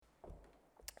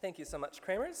Thank you so much,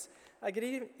 Kramers.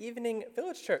 Good evening,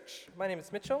 Village Church. My name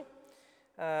is Mitchell.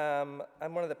 I'm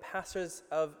one of the pastors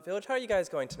of Village. How are you guys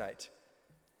going tonight?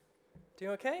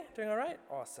 Doing okay? Doing all right?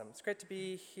 Awesome. It's great to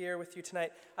be here with you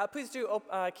tonight. Please do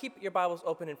keep your Bibles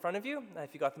open in front of you,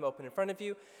 if you got them open in front of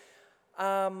you.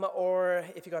 Or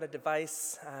if you got a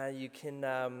device, you can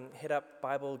hit up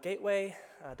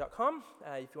BibleGateway.com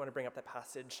if you want to bring up that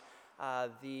passage.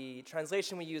 The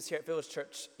translation we use here at Village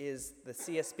Church is the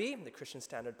CSB, the Christian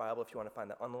Standard Bible, if you want to find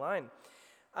that online.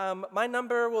 My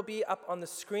number will be up on the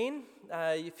screen.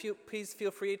 Please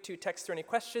feel free to text through any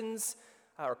questions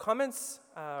or comments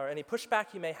or any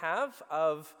pushback you may have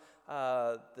of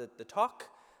the talk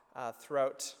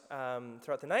throughout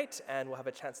the night, and we'll have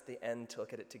a chance at the end to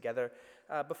look at it together.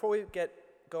 Before we get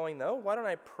going, though, why don't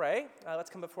I pray? Let's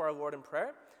come before our Lord in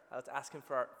prayer. Let's ask him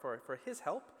for his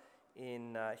help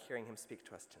in hearing him speak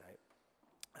to us tonight.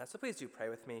 So please do pray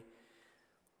with me.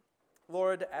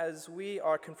 Lord, as we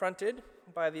are confronted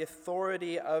by the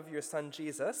authority of your Son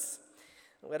Jesus,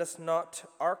 let us not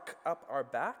arc up our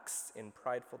backs in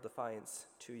prideful defiance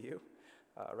to you.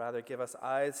 Rather, give us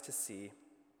eyes to see,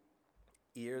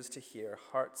 ears to hear,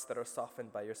 hearts that are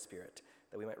softened by your Spirit,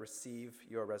 that we might receive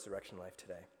your resurrection life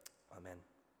today. Amen.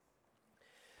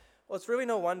 Well, it's really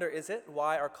no wonder, is it,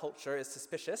 why our culture is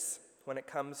suspicious when it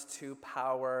comes to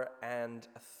power and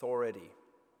authority.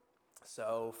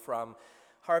 So from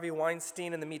Harvey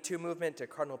Weinstein and the Me Too movement to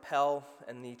Cardinal Pell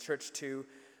and the Church Too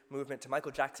movement to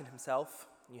Michael Jackson himself,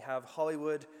 you have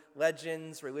Hollywood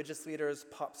legends, religious leaders,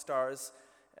 pop stars.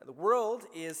 The world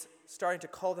is starting to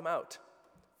call them out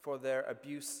for their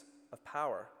abuse of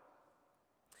power.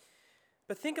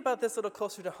 But think about this a little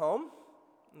closer to home.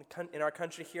 In our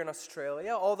country here in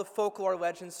Australia, all the folklore,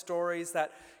 legends, stories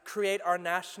that create our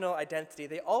national identity,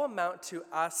 they all amount to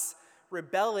us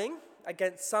rebelling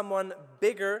against someone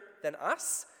bigger than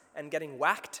us and getting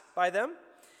whacked by them.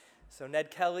 So Ned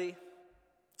Kelly,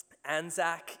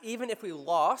 Anzac, even if we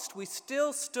lost, we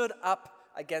still stood up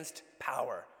against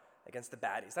power, against the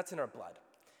baddies. That's in our blood.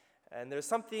 And there's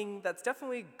something that's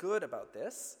definitely good about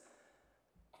this,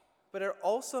 but it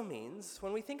also means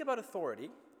when we think about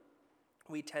authority,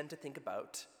 we tend to think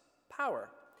about power.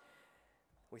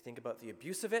 We think about the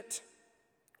abuse of it,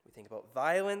 we think about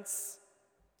violence,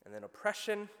 and then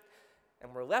oppression,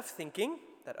 and we're left thinking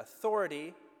that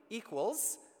authority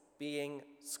equals being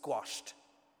squashed.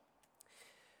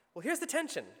 Well, here's the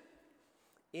tension.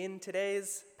 In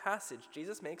today's passage,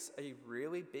 Jesus makes a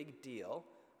really big deal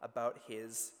about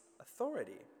his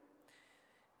authority.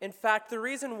 In fact, the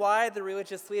reason why the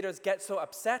religious leaders get so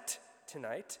upset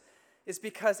tonight is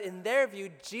because in their view,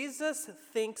 Jesus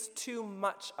thinks too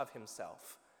much of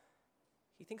himself.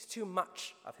 He thinks too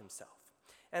much of himself.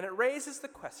 And it raises the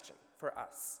question for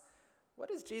us, what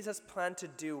does Jesus plan to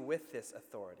do with this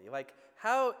authority? Like,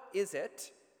 how is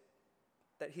it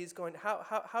that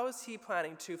how is he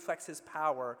planning to flex his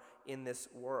power in this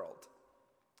world?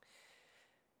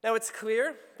 Now, it's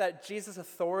clear that Jesus'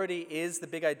 authority is the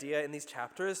big idea in these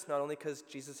chapters, not only because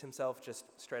Jesus himself just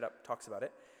straight up talks about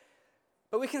it,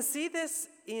 but we can see this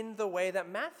in the way that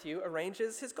Matthew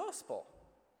arranges his gospel.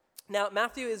 Now,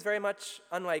 Matthew is very much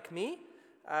unlike me.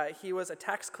 He was a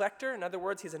tax collector. In other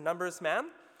words, he's a numbers man.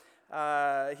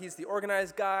 He's the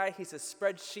organized guy. He's a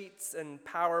spreadsheets and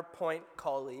PowerPoint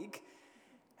colleague.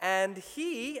 And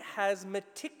he has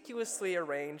meticulously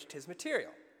arranged his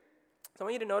material. So I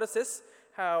want you to notice this,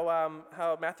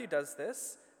 how Matthew does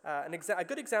this. A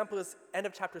good example is end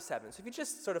of chapter 7. So if you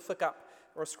just sort of flick up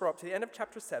or scroll up to the end of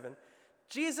chapter 7,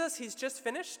 Jesus, he's just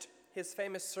finished his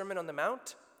famous Sermon on the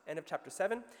Mount, end of chapter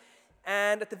 7.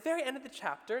 And at the very end of the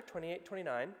chapter, 28,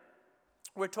 29,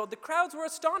 we're told the crowds were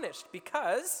astonished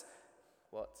because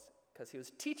he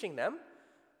was teaching them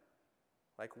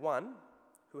like one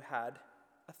who had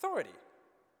authority.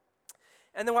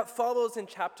 And then what follows in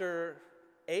chapter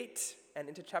 8 and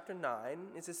into chapter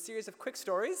 9 is a series of quick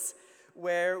stories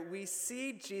where we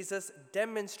see Jesus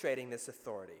demonstrating this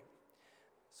authority.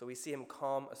 So we see him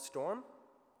calm a storm.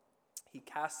 He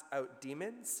casts out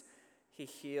demons. He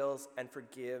heals and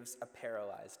forgives a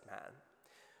paralyzed man.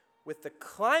 With the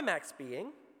climax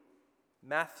being,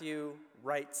 Matthew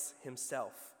writes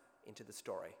himself into the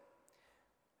story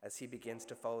as he begins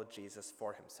to follow Jesus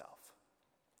for himself.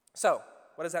 So,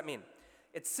 what does that mean?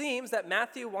 It seems that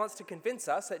Matthew wants to convince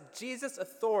us that Jesus'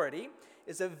 authority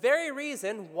is the very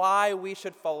reason why we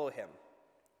should follow him.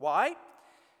 Why?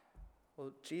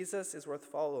 Well, Jesus is worth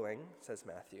following, says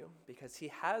Matthew, because he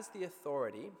has the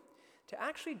authority to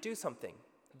actually do something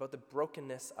about the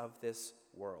brokenness of this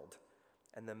world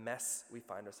and the mess we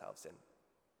find ourselves in.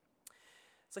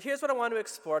 So here's what I want to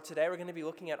explore today. We're going to be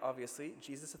looking at, obviously,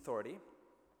 Jesus' authority.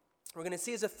 We're going to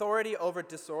see his authority over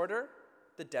disorder,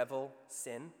 the devil,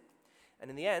 sin. And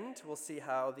in the end, we'll see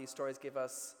how these stories give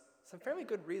us some fairly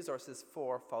good resources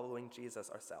for following Jesus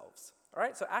ourselves. All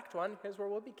right, so Act 1, here's where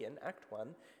we'll begin. Act 1,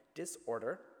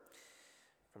 disorder.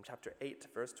 From chapter 8,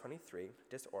 verse 23,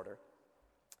 disorder.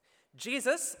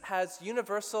 Jesus has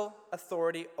universal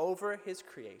authority over his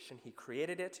creation. He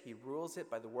created it. He rules it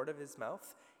by the word of his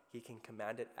mouth. He can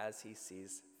command it as he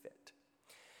sees fit.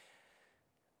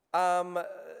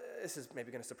 This is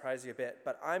maybe going to surprise you a bit,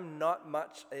 but I'm not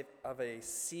much of a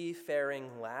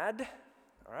seafaring lad.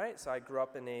 All right, so I grew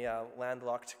up in a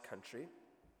landlocked country.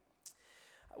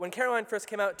 When Caroline first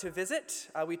came out to visit,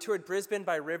 we toured Brisbane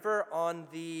by river on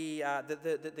the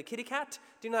Kitty Cat.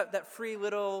 Do you know that free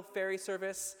little ferry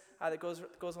service that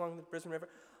goes along the Brisbane River?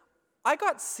 I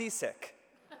got seasick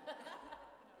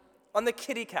on the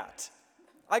Kitty Cat.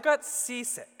 I got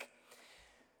seasick.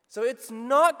 So it's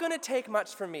not going to take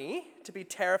much for me to be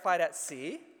terrified at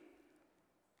sea,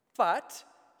 but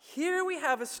here we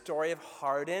have a story of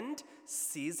hardened,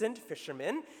 seasoned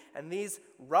fishermen, and these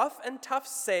rough and tough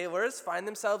sailors find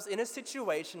themselves in a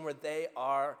situation where they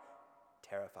are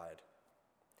terrified.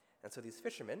 And so these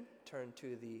fishermen turn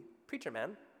to the preacher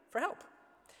man for help.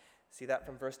 See that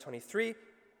from verse 23.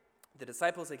 The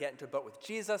disciples, they get into a boat with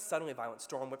Jesus. Suddenly a violent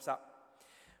storm whips up.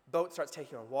 Boat starts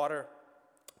taking on water.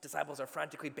 Disciples are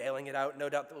frantically bailing it out, no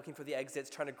doubt they're looking for the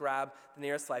exits, trying to grab the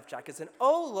nearest life jackets. And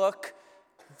oh, look,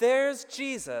 there's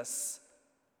Jesus,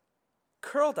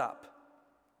 curled up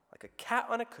like a cat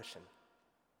on a cushion,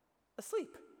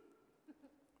 asleep.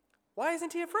 Why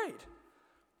isn't he afraid?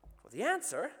 Well, the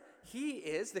answer, he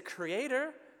is the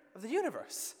creator of the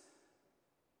universe.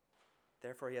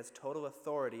 Therefore, he has total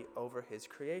authority over his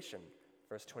creation.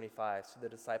 Verse 25, so the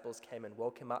disciples came and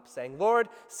woke him up, saying, Lord,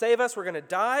 save us, we're going to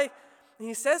die. And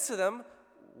he says to them,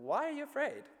 why are you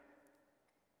afraid?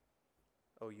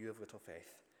 Oh, you have little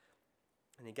faith.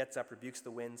 And he gets up, rebukes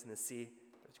the winds and the sea.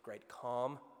 There's great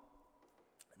calm.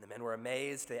 And the men were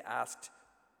amazed. They asked,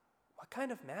 what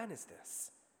kind of man is this?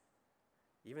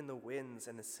 Even the winds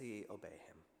and the sea obey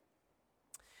him.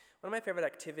 One of my favorite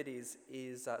activities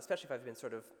is, especially if I've been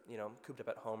sort of, cooped up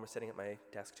at home or sitting at my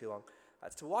desk too long,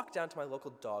 is to walk down to my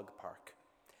local dog park.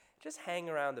 Just hang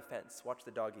around the fence, watch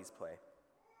the doggies play.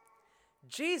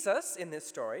 Jesus, in this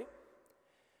story,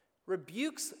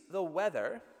 rebukes the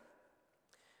weather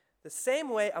the same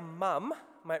way a mom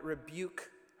might rebuke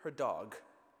her dog.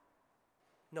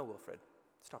 No, Wilfred,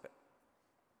 stop it.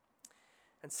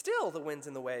 And still the winds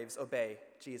and the waves obey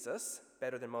Jesus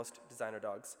better than most designer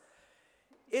dogs.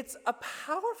 It's a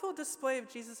powerful display of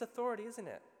Jesus' authority, isn't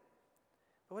it?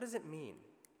 But what does it mean?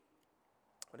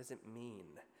 What does it mean?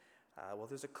 Well,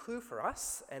 there's a clue for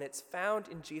us, and it's found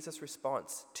in Jesus'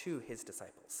 response to his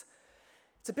disciples.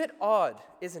 It's a bit odd,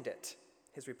 isn't it?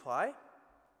 His reply.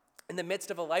 In the midst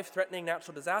of a life-threatening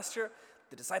natural disaster,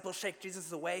 the disciples shake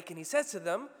Jesus awake, and he says to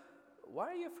them, why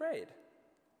are you afraid?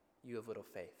 You have little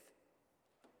faith.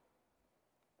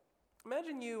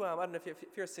 Imagine you, I don't know if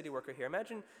you're a city worker here,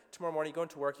 imagine tomorrow morning you go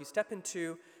into work, you step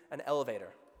into an elevator,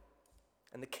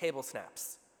 and the cable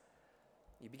snaps.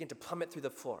 You begin to plummet through the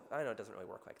floor. I know it doesn't really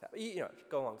work like that, but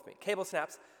go along with me. Cable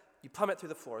snaps, you plummet through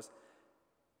the floors.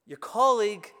 Your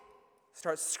colleague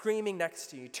starts screaming next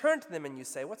to you. You turn to them and you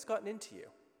say, what's gotten into you?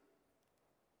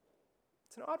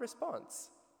 It's an odd response.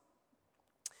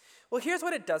 Well, here's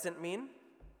what it doesn't mean.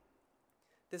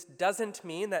 This doesn't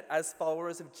mean that as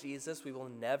followers of Jesus, we will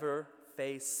never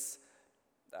face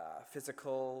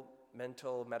physical,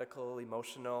 mental, medical,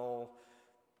 emotional,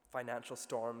 financial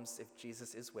storms if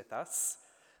Jesus is with us.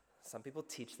 Some people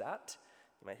teach that.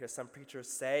 You might hear some preachers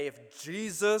say, if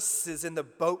Jesus is in the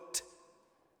boat,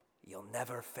 you'll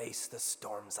never face the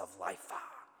storms of life.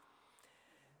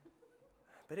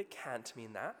 But it can't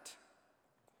mean that.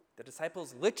 The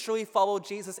disciples literally follow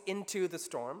Jesus into the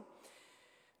storm.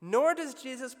 Nor does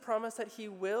Jesus promise that he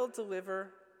will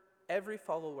deliver every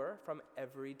follower from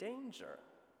every danger.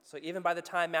 So even by the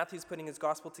time Matthew's putting his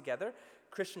gospel together,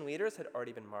 Christian leaders had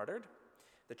already been martyred.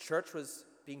 The church was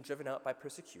being driven out by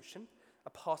persecution.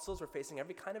 Apostles were facing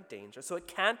every kind of danger. So it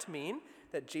can't mean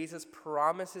that Jesus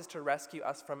promises to rescue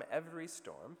us from every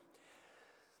storm.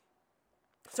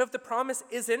 So if the promise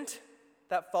isn't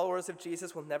that followers of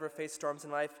Jesus will never face storms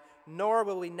in life, nor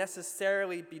will we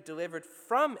necessarily be delivered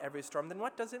from every storm, then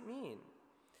what does it mean?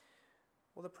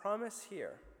 Well, the promise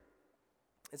here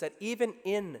is that even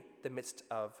in the midst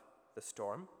of the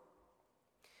storm,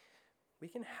 we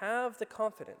can have the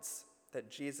confidence that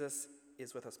Jesus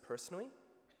is with us personally,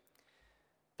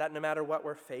 that no matter what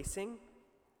we're facing,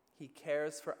 he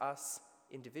cares for us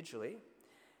individually,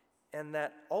 and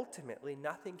that ultimately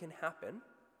nothing can happen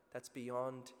that's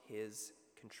beyond his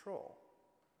control.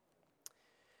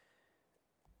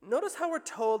 Notice how we're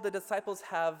told the disciples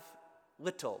have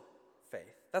little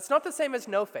faith. That's not the same as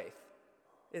no faith,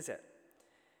 is it?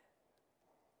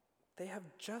 They have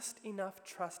just enough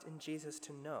trust in Jesus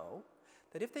to know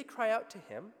that if they cry out to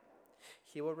him,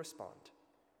 he will respond.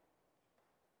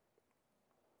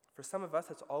 For some of us,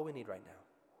 that's all we need right now.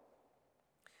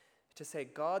 To say,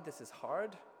 God, this is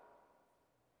hard.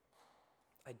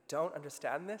 I don't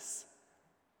understand this,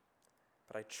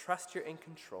 but I trust you're in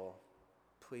control.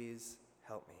 Please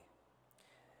help me.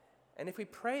 And if we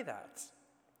pray that,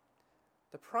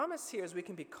 the promise here is we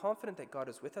can be confident that God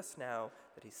is with us now,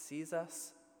 that he sees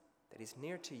us, that he's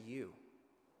near to you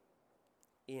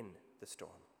in the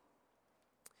storm.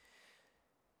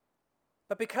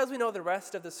 But because we know the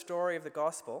rest of the story of the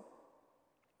gospel,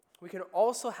 we can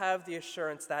also have the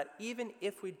assurance that even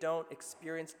if we don't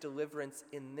experience deliverance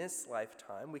in this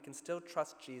lifetime, we can still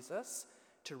trust Jesus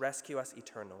to rescue us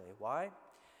eternally. Why?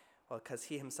 Well, because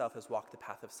he himself has walked the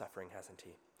path of suffering, hasn't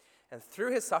he? And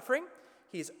through his suffering,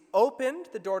 he's opened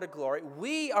the door to glory.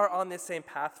 We are on this same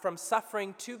path from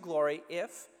suffering to glory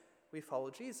if we follow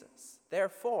Jesus.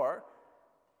 Therefore,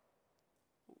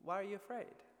 why are you afraid?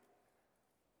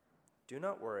 Do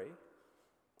not worry.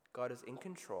 God is in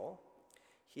control.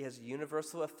 He has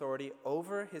universal authority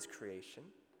over his creation.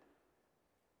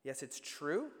 Yes, it's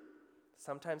true.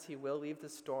 Sometimes he will leave the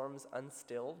storms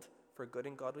unstilled for good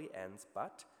and godly ends,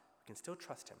 but we can still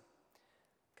trust him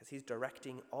because he's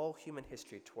directing all human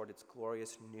history toward its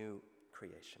glorious new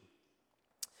creation.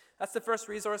 That's the first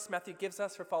resource Matthew gives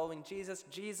us for following Jesus.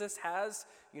 Jesus has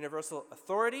universal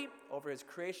authority over his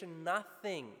creation.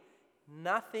 Nothing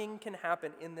can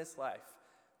happen in this life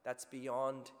that's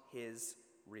beyond his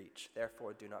reach.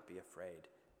 Therefore, do not be afraid,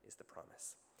 is the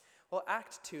promise. Well,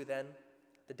 Act 2 then,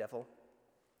 the devil.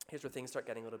 Here's where things start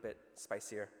getting a little bit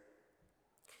spicier.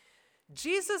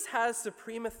 Jesus has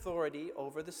supreme authority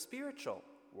over the spiritual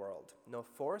world. No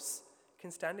force can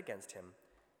stand against him.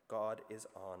 God is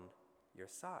on your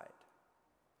side.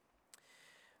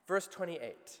 Verse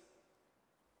 28.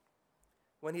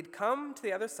 When he'd come to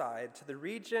the other side, to the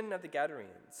region of the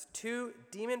Gadarenes, 2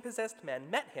 demon-possessed men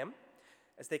met him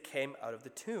as they came out of the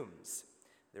tombs.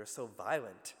 They were so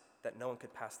violent that no one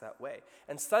could pass that way.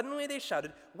 And suddenly they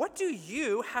shouted, "What do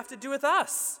you have to do with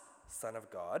us, Son of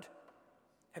God?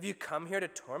 Have you come here to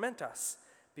torment us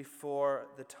before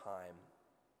the time?"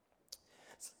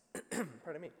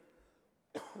 Pardon me.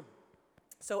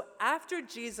 So after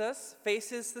Jesus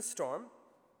faces the storm,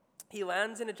 he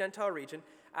lands in a Gentile region.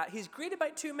 He's greeted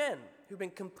by 2 men who've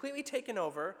been completely taken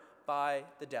over by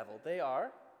the devil. They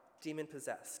are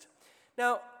demon-possessed.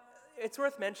 Now, it's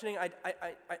worth mentioning,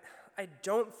 I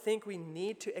don't think we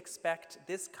need to expect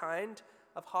this kind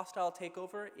of hostile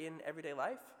takeover in everyday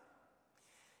life.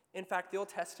 In fact, the Old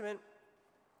Testament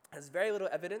has very little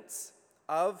evidence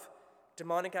of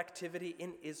demonic activity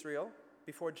in Israel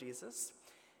before Jesus.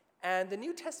 And the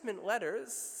New Testament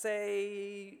letters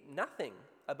say nothing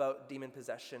about demon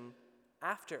possession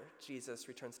after Jesus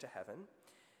returns to heaven.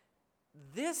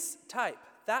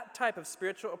 That type of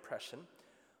spiritual oppression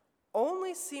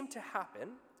only seemed to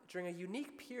happen during a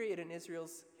unique period in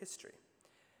Israel's history.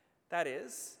 That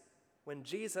is, when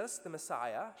Jesus, the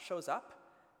Messiah, shows up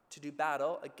to do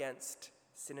battle against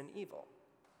sin and evil.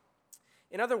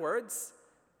 In other words,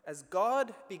 as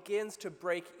God begins to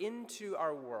break into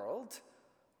our world,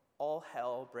 all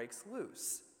hell breaks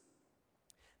loose.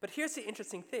 But here's the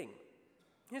interesting thing.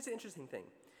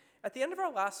 At the end of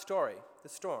our last story, the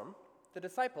storm, the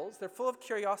disciples, they're full of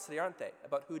curiosity, aren't they,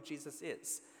 about who Jesus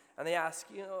is. And they ask,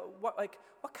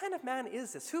 what kind of man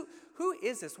is this? Who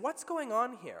is this? What's going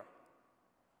on here?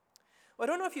 Well,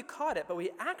 I don't know if you caught it, but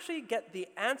we actually get the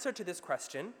answer to this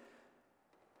question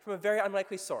from a very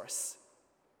unlikely source.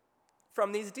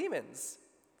 From these demons.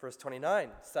 Verse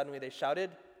 29, suddenly they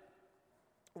shouted,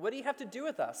 "What do you have to do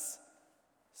with us,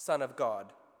 Son of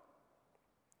God?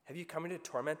 Have you come here to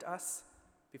torment us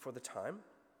before the time?"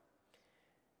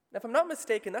 Now, if I'm not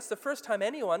mistaken, that's the first time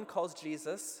anyone calls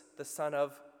Jesus the Son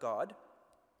of God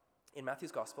in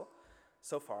Matthew's Gospel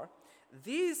so far.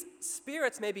 These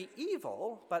spirits may be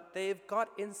evil, but they've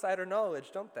got insider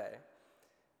knowledge, don't they?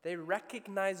 They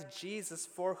recognize Jesus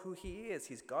for who he is.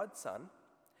 He's God's Son.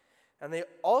 And they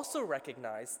also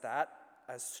recognize that,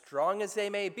 as strong as they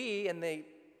may be, and they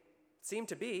seem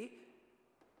to be,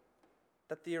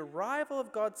 that the arrival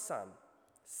of God's Son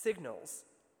signals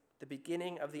the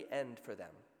beginning of the end for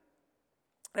them.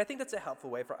 And I think that's a helpful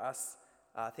way for us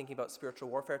thinking about spiritual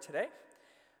warfare today.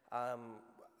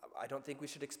 I don't think we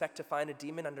should expect to find a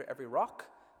demon under every rock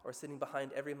or sitting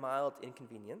behind every mild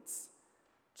inconvenience.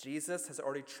 Jesus has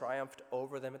already triumphed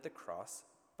over them at the cross,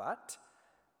 but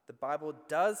The Bible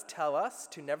does tell us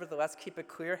to nevertheless keep a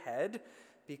clear head,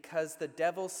 because the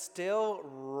devil still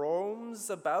roams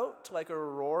about like a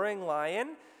roaring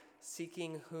lion,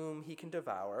 seeking whom he can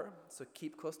devour. So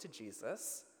keep close to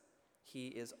Jesus. He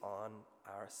is on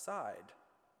our side.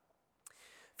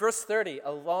 Verse 30,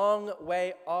 a long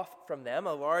way off from them,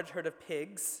 a large herd of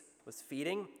pigs was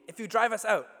feeding. "If you drive us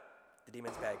out," the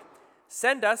demons beg,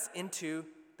 "send us into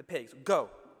the pigs. Go,"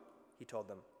 he told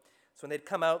them. So when they'd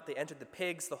come out, they entered the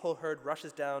pigs. The whole herd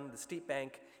rushes down the steep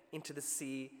bank into the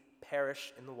sea,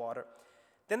 perish in the water.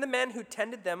 Then the men who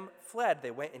tended them fled.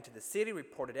 They went into the city,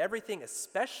 reported everything,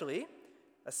 especially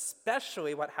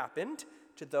what happened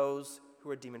to those who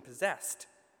were demon-possessed.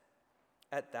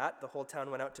 At that, the whole town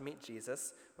went out to meet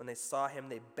Jesus. When they saw him,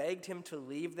 they begged him to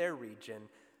leave their region.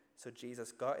 So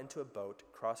Jesus got into a boat,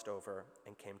 crossed over,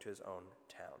 and came to his own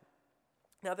town.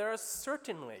 Now, there are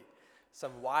certainly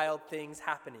some wild things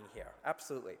happening here,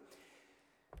 absolutely.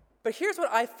 But here's what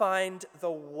I find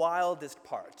the wildest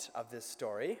part of this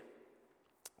story.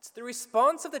 It's the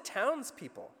response of the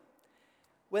townspeople.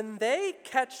 When they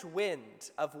catch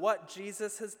wind of what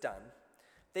Jesus has done,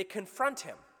 they confront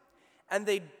him. And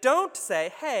they don't say,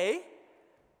 "Hey,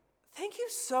 thank you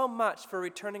so much for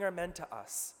returning our men to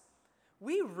us.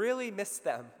 We really miss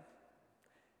them."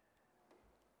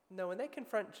 No, when they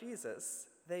confront Jesus,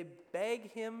 they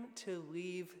beg him to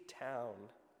leave town.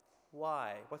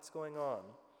 Why? What's going on?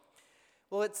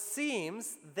 Well, it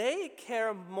seems they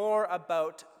care more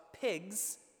about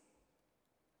pigs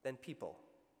than people.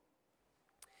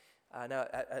 Now,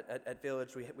 at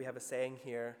Village, we have a saying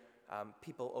here,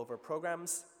 people over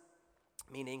programs,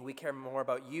 meaning we care more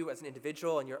about you as an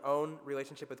individual and your own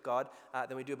relationship with God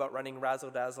than we do about running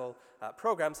razzle-dazzle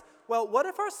programs. Well, what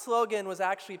if our slogan was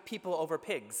actually people over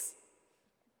pigs?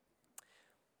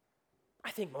 I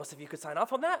think most of you could sign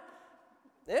off on that.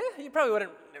 You probably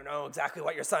wouldn't know exactly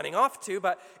what you're signing off to,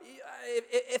 but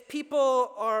if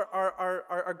people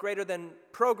are greater than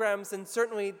programs, then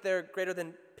certainly they're greater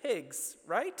than pigs,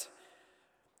 right?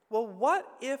 Well,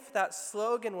 what if that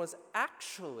slogan was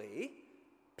actually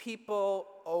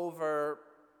people over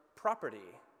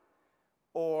property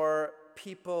or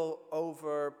people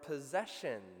over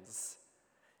possessions?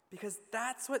 Because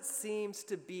that's what seems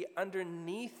to be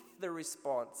underneath the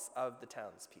response of the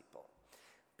townspeople.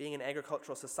 Being an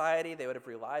agricultural society, they would have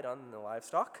relied on the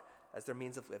livestock as their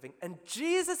means of living. And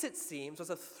Jesus, it seems, was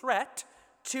a threat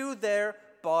to their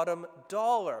bottom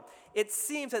dollar. It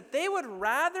seems that they would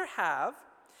rather have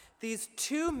these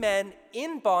two men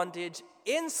in bondage,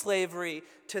 in slavery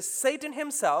to Satan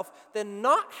himself, than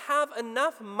not have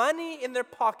enough money in their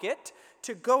pocket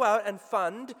to go out and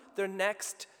fund their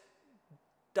next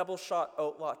double-shot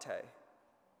oat latte.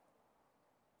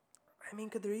 I mean,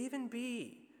 could there even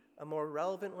be a more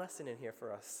relevant lesson in here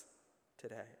for us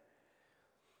today?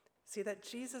 See, that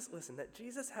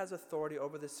Jesus has authority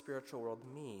over the spiritual world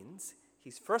means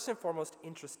he's first and foremost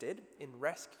interested in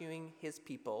rescuing his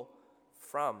people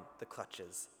from the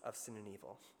clutches of sin and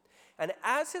evil. And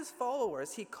as his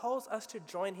followers, he calls us to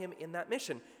join him in that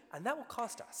mission, and that will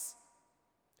cost us.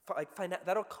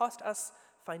 That'll cost us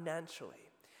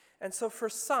financially. And so for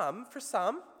some,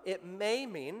 it may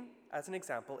mean, as an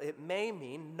example, it may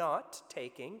mean not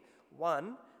taking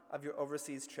one of your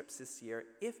overseas trips this year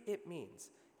if it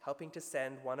means helping to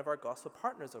send one of our gospel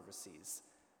partners overseas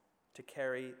to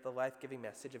carry the life-giving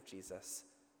message of Jesus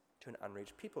to an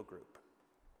unreached people group.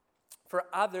 For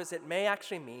others, it may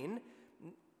actually mean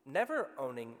never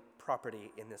owning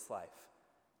property in this life.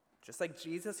 Just like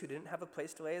Jesus, who didn't have a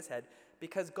place to lay his head,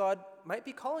 because God might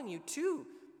be calling you to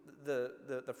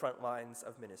the front lines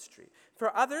of ministry.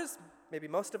 For others, maybe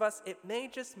most of us, it may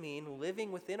just mean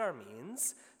living within our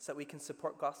means so that we can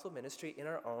support gospel ministry in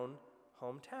our own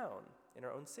hometown, in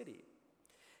our own city.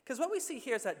 Because what we see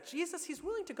here is that Jesus, he's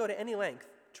willing to go to any length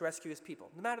to rescue his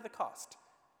people, no matter the cost.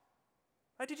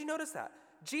 Right? Did you notice that?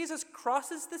 Jesus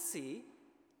crosses the sea,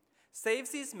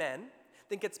 saves these men,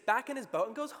 then gets back in his boat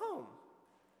and goes home.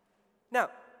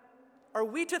 Now, are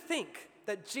we to think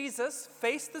that Jesus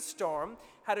faced the storm,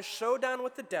 had a showdown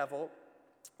with the devil,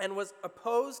 and was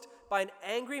opposed by an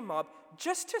angry mob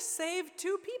just to save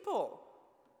two people?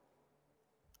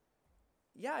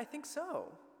 Yeah, I think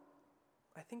so.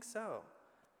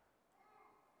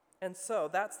 And so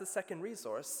that's the second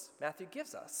resource Matthew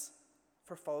gives us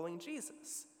for following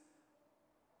Jesus.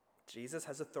 Jesus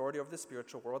has authority over the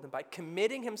spiritual world, and by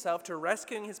committing himself to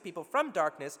rescuing his people from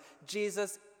darkness,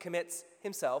 Jesus commits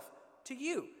himself to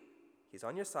you. He's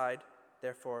on your side,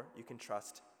 therefore you can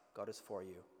trust God is for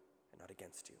you and not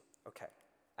against you. Okay,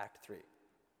 Act 3,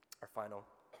 our final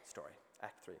story.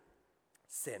 Act 3,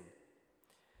 sin.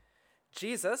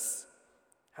 Jesus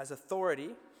has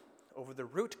authority over the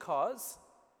root cause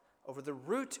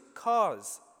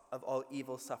of all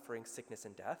evil, suffering, sickness,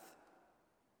 and death,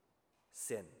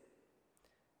 sin. And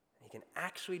he can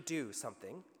actually do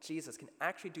something, Jesus can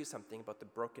actually do something about the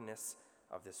brokenness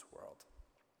of this world.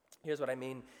 Here's what I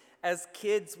mean. As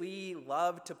kids, we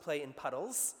loved to play in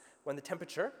puddles when the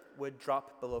temperature would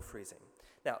drop below freezing.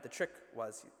 Now, the trick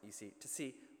was, you see, to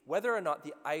see whether or not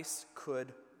the ice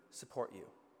could support you,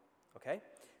 okay?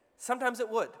 Sometimes it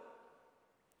would.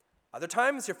 Other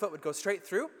times, your foot would go straight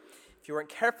through. If you weren't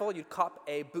careful, you'd cop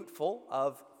a bootful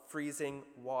of freezing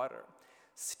water.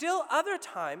 Still, other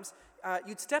times,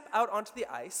 you'd step out onto the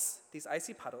ice, these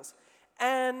icy puddles,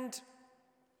 and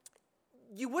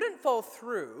you wouldn't fall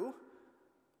through,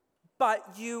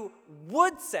 but you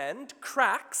would send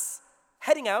cracks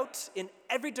heading out in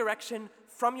every direction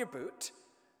from your boot,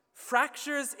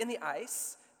 fractures in the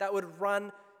ice that would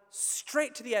run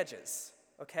straight to the edges,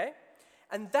 okay?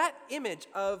 And that image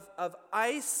of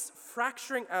ice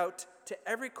fracturing out to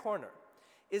every corner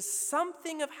is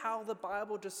something of how the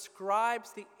Bible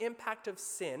describes the impact of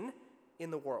sin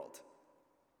in the world.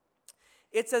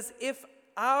 It's as if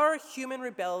our human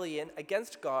rebellion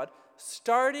against God,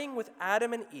 starting with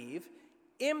Adam and Eve,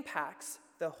 impacts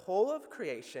the whole of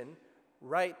creation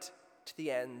right to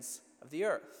the ends of the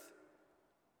earth.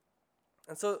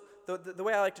 And so the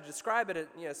way I like to describe it,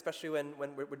 especially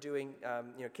when we're doing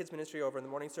kids ministry over in the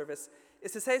morning service,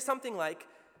 is to say something like,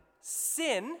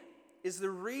 sin is the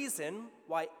reason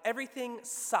why everything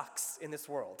sucks in this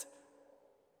world.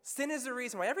 Sin is the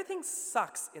reason why everything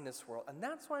sucks in this world. And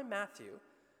that's why Matthew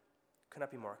could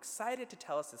not be more excited to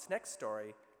tell us this next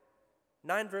story.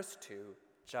 9 verse 2,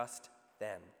 just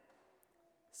then,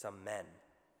 some men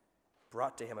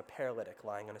brought to him a paralytic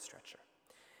lying on a stretcher.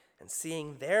 And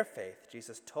seeing their faith,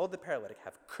 Jesus told the paralytic,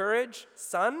 "Have courage,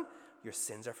 son, your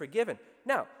sins are forgiven."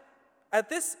 Now, at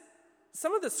this,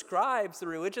 some of the scribes, the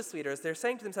religious leaders, they're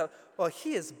saying to themselves, well,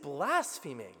 he is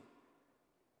blaspheming.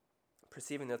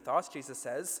 Perceiving their thoughts, Jesus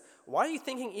says, "Why are you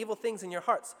thinking evil things in your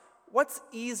hearts? What's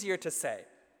easier to say?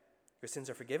 Your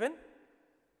sins are forgiven?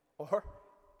 Or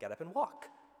get up and walk?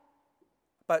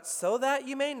 But so that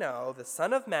you may know, the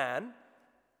Son of Man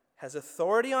has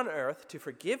authority on earth to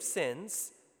forgive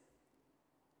sins."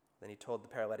 Then he told the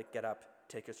paralytic, "Get up,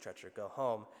 take your stretcher, go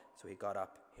home." So he got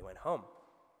up, he went home.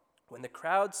 When the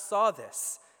crowd saw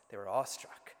this, they were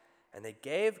awestruck, and they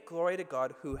gave glory to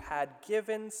God who had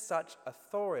given such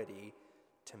authority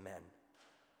to men.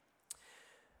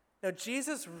 Now,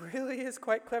 Jesus really is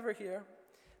quite clever here,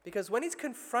 because when he's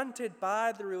confronted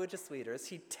by the religious leaders,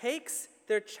 he takes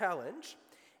their challenge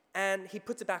and he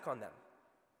puts it back on them.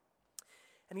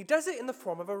 And he does it in the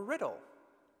form of a riddle.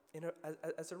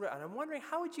 As a riddle. And I'm wondering,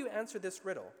 how would you answer this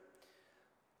riddle?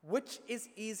 Which is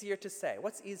easier to say?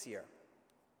 What's easier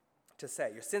to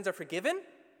say? Your sins are forgiven,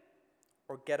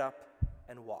 or get up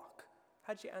and walk?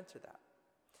 How'd you answer that?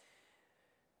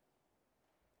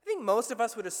 I think most of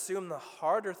us would assume the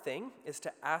harder thing is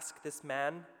to ask this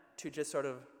man to just sort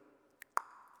of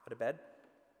go to bed.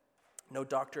 No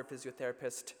doctor or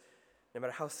physiotherapist, no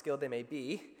matter how skilled they may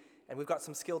be, and we've got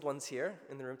some skilled ones here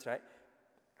in the room tonight,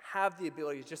 have the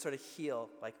ability to just sort of heal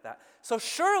like that. So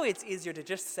surely it's easier to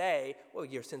just say, well,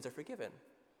 your sins are forgiven.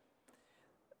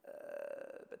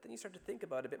 But then you start to think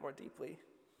about it a bit more deeply.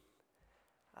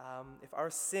 If our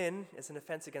sin is an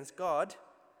offense against God,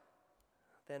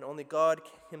 then only God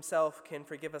himself can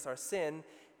forgive us our sin.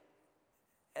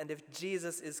 And if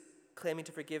Jesus is claiming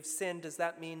to forgive sin, does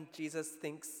that mean Jesus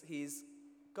thinks he's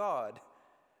God?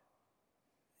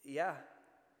 Yeah,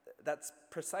 that's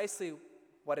precisely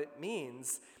what it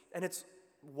means. And it's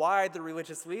why the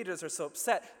religious leaders are so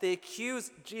upset. They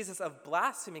accuse Jesus of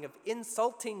blaspheming, of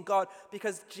insulting God,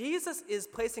 because Jesus is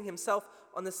placing himself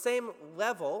on the same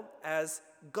level as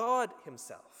God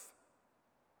himself.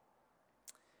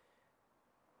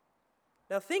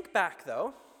 Now think back,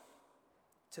 though,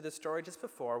 to the story just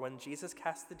before when Jesus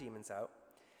cast the demons out.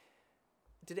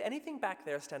 Did anything back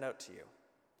there stand out to you?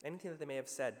 Anything that they may have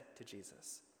said to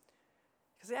Jesus?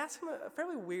 Because they ask him a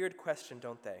fairly weird question,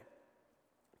 don't they?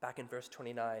 Back in verse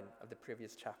 29 of the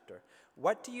previous chapter.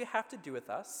 "What do you have to do with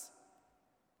us,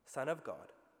 Son of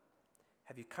God?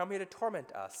 Have you come here to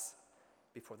torment us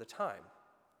before the time?"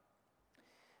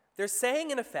 They're saying,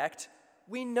 in effect,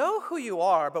 "We know who you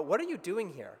are, but what are you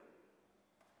doing here?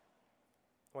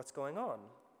 What's going on?"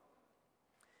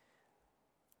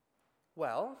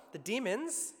 Well, the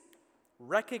demons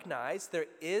recognize there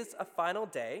is a final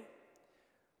day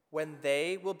when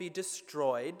they will be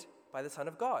destroyed by the Son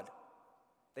of God.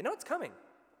 They know it's coming.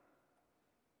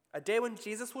 A day when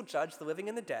Jesus will judge the living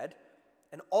and the dead,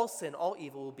 and all sin, all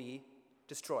evil will be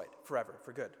destroyed forever,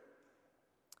 for good.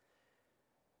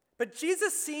 But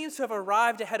Jesus seems to have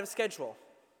arrived ahead of schedule.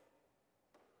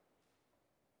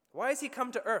 Why has he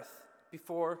come to earth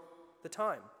before the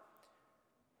time?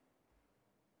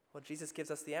 Well, Jesus gives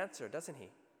us the answer, doesn't he?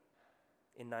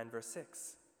 In 9 verse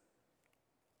 6.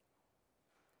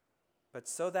 But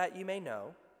so that you may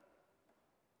know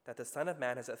that the Son of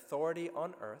Man has authority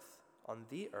on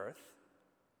the earth,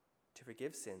 to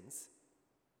forgive sins,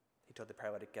 he told the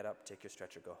paralytic, get up, take your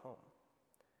stretcher, go home.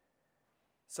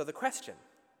 So the question,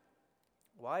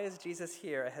 why is Jesus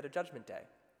here ahead of Judgment Day?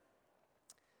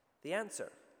 The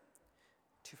answer,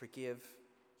 to forgive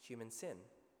human sin.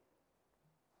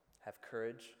 Have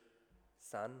courage,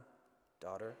 son,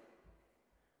 daughter,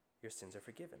 your sins are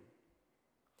forgiven.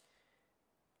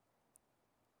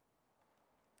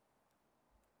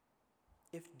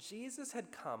 If Jesus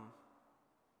had come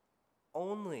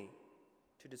only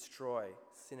to destroy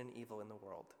sin and evil in the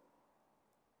world,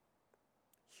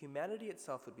 humanity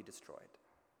itself would be destroyed,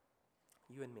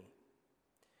 you and me,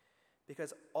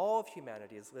 because all of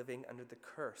humanity is living under the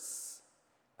curse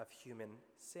of human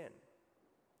sin.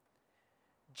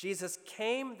 Jesus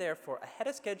came, therefore, ahead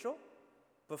of schedule,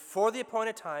 before the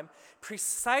appointed time,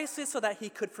 precisely so that he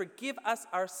could forgive us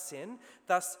our sin,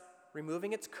 thus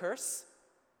removing its curse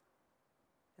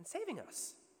and saving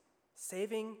us,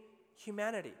 saving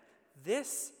humanity.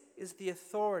 This is the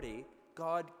authority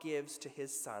God gives to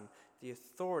his Son, the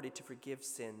authority to forgive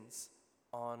sins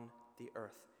on the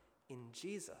earth. In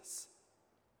Jesus,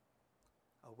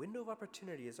 a window of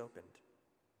opportunity is opened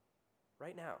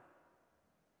right now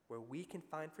where we can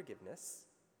find forgiveness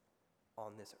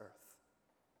on this earth.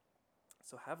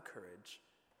 So have courage.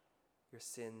 Your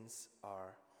sins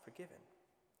are forgiven.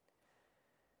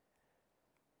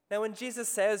 Now, when Jesus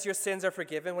says your sins are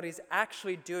forgiven, what he's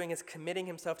actually doing is committing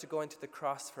himself to going to the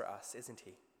cross for us, isn't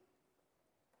he?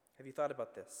 Have you thought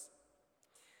about this?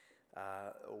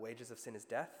 Wages of sin is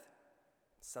death.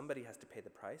 Somebody has to pay the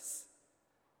price.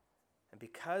 And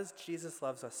because Jesus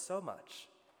loves us so much,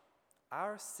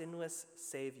 our sinless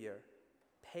Savior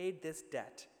paid this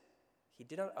debt he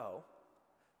did not owe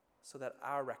so that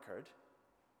our record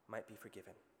might be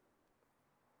forgiven,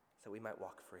 so we might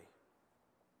walk free.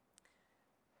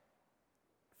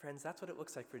 Friends, that's what it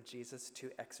looks like for Jesus to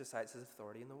exercise his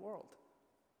authority in the world.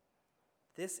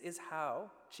 This is how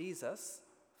Jesus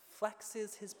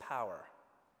flexes his power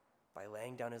by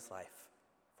laying down his life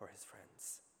for his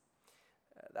friends.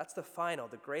 That's the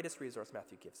greatest resource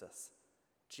Matthew gives us.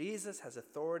 Jesus has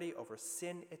authority over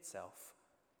sin itself.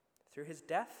 Through his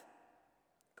death,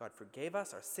 God forgave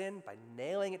us our sin by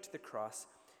nailing it to the cross.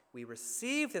 We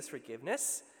receive this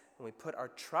forgiveness when we put our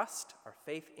trust, our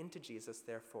faith into Jesus,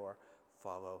 therefore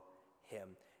follow him.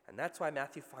 And that's why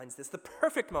Matthew finds this the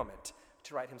perfect moment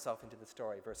to write himself into the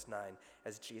story. Verse 9,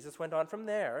 as Jesus went on from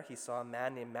there, he saw a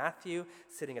man named Matthew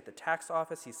sitting at the tax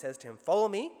office. He says to him, follow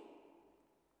me.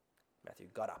 Matthew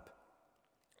got up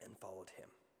and followed him.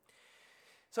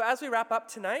 So as we wrap up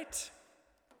tonight,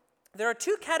 there are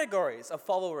two categories of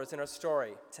followers in our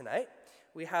story tonight.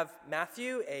 We have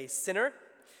Matthew, a sinner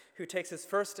who takes his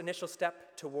first initial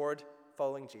step toward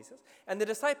following Jesus, and the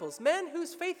disciples, men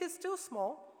whose faith is still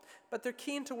small, but they're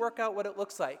keen to work out what it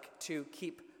looks like to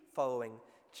keep following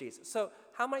Jesus. So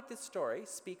how might this story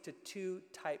speak to two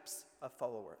types of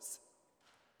followers?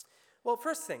 Well,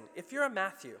 first thing, if you're a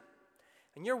Matthew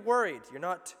and you're worried you're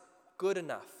not good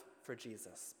enough for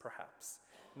Jesus, perhaps,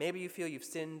 maybe you feel you've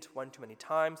sinned one too many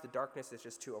times, the darkness is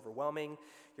just too overwhelming,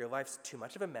 your life's too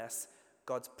much of a mess,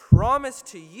 God's promise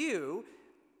to you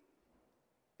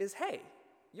is, hey,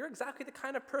 you're exactly the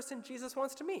kind of person Jesus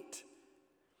wants to meet.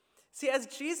 See, as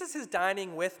Jesus is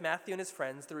dining with Matthew and his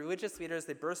friends, the religious leaders,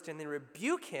 they burst in and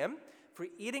rebuke him for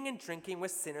eating and drinking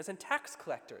with sinners and tax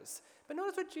collectors. But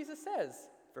notice what Jesus says.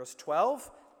 Verse 12,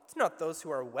 it's not those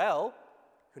who are well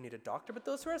who need a doctor, but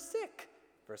those who are sick.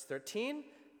 Verse 13,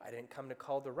 I didn't come to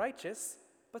call the righteous,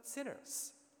 but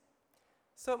sinners.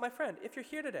 So, my friend, if you're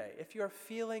here today, if you are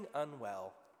feeling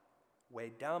unwell,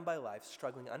 weighed down by life,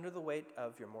 struggling under the weight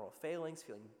of your moral failings,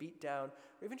 feeling beat down,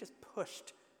 or even just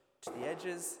pushed to the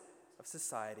edges of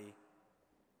society,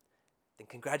 then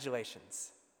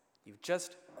congratulations. You've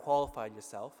just qualified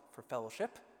yourself for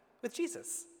fellowship with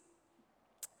Jesus.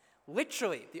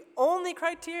 Literally, the only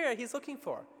criteria he's looking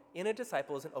for in a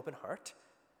disciple is an open heart.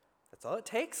 That's all it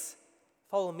takes.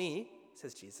 Follow me,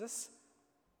 says Jesus.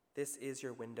 This is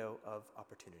your window of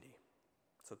opportunity.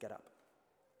 So get up.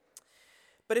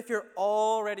 But if you're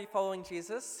already following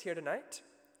Jesus here tonight,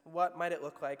 what might it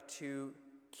look like to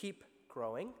keep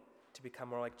growing, to become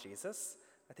more like Jesus?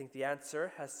 I think the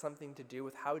answer has something to do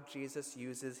with how Jesus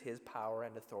uses his power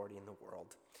and authority in the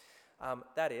world.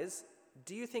 That is,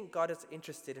 do you think God is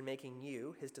interested in making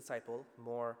you, his disciple,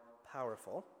 more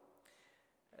powerful?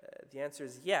 The answer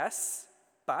is yes,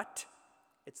 but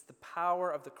it's the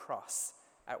power of the cross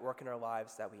at work in our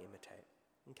lives that we imitate.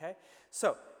 Okay?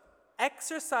 So,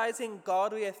 exercising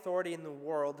godly authority in the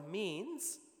world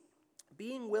means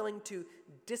being willing to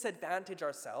disadvantage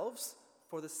ourselves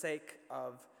for the sake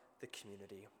of the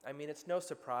community. I mean, it's no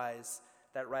surprise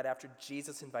that right after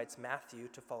Jesus invites Matthew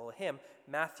to follow him,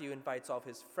 Matthew invites all of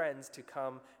his friends to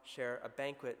come share a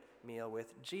banquet meal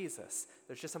with Jesus.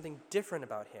 There's just something different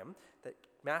about him that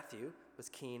Matthew was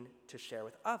keen to share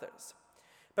with others.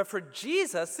 But for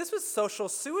Jesus, this was social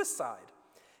suicide.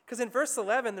 Because in verse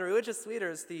 11, the religious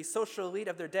leaders, the social elite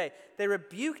of their day, they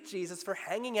rebuked Jesus for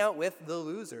hanging out with the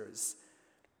losers.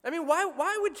 I mean,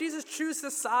 why would Jesus choose the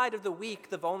side of the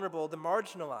weak, the vulnerable, the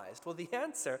marginalized? Well, the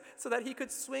answer, so that he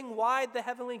could swing wide the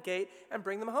heavenly gate and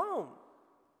bring them home.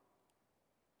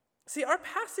 See, our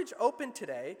passage opened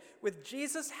today with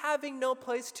Jesus having no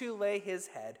place to lay his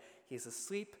head. He's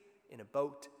asleep in a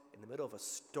boat in the middle of a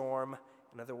storm.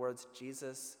 In other words,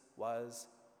 Jesus was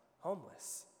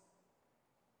homeless.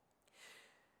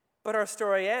 But our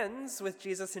story ends with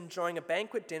Jesus enjoying a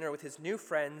banquet dinner with his new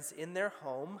friends in their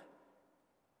home.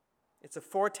 It's a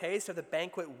foretaste of the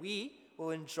banquet we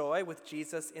will enjoy with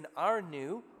Jesus in our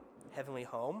new heavenly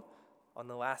home on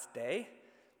the last day.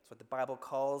 It's what the Bible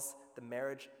calls the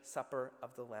marriage supper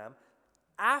of the Lamb.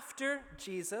 After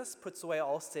Jesus puts away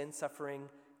all sin, suffering,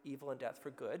 evil, and death for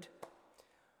good,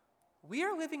 we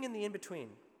are living in the in-between.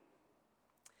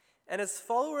 And as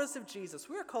followers of Jesus,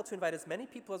 we are called to invite as many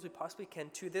people as we possibly can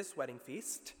to this wedding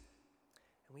feast.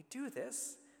 And we do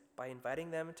this by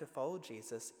inviting them to follow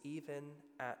Jesus, even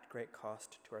at great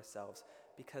cost to ourselves,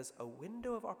 because a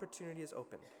window of opportunity is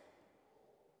open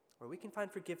where we can find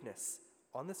forgiveness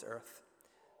on this earth.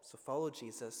 So follow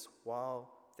Jesus while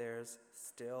there's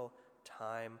still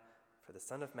time, for the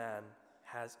Son of Man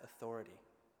has authority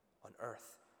on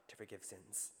earth to forgive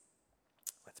sins.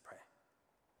 Let's pray.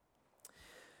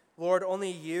 Lord,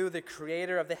 only you, the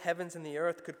creator of the heavens and the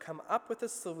earth, could come up with a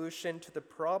solution to the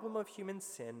problem of human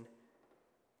sin.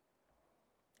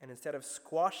 And instead of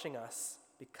squashing us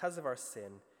because of our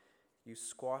sin, you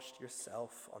squashed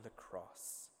yourself on the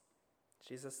cross.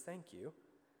 Jesus, thank you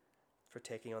for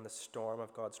taking on the storm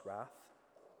of God's wrath,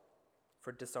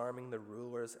 for disarming the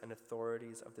rulers and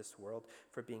authorities of this world,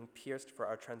 for being pierced for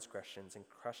our transgressions and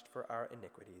crushed for our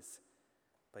iniquities.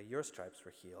 By your stripes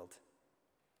we're healed.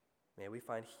 May we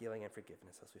find healing and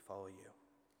forgiveness as we follow you.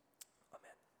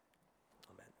 Amen.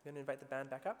 Amen. I'm going to invite the band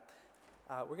back up.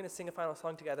 We're going to sing a final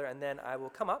song together, and then I will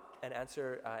come up and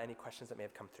answer any questions that may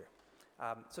have come through.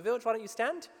 So Village, why don't you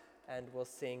stand, and we'll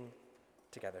sing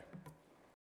together.